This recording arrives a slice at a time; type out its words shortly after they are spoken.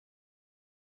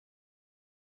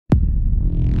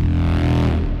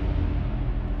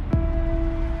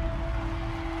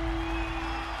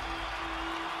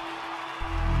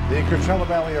Coachella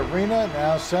Valley Arena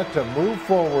now set to move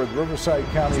forward. Riverside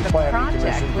County Planning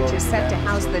Commission project, which is set to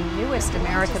house the newest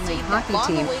American League hockey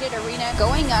team. Long-awaited arena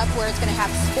going up where it's going to have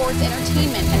sports,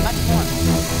 entertainment, and much more.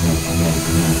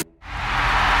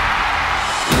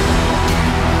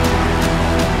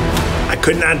 I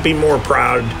could not be more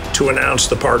proud to announce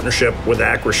the partnership with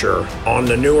Acrisure on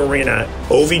the new arena.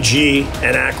 OVG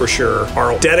and Acrisure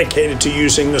are dedicated to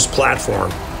using this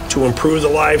platform to improve the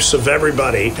lives of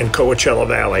everybody in Coachella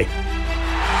Valley.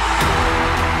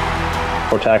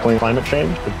 We're tackling climate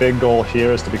change. The big goal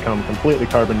here is to become completely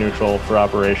carbon neutral for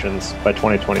operations by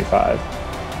 2025.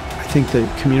 I think the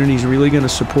community is really going to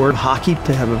support hockey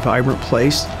to have a vibrant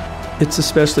place. It's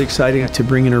especially exciting to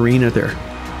bring an arena there.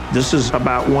 This is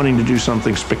about wanting to do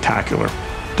something spectacular.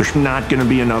 There's not going to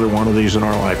be another one of these in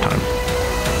our lifetime.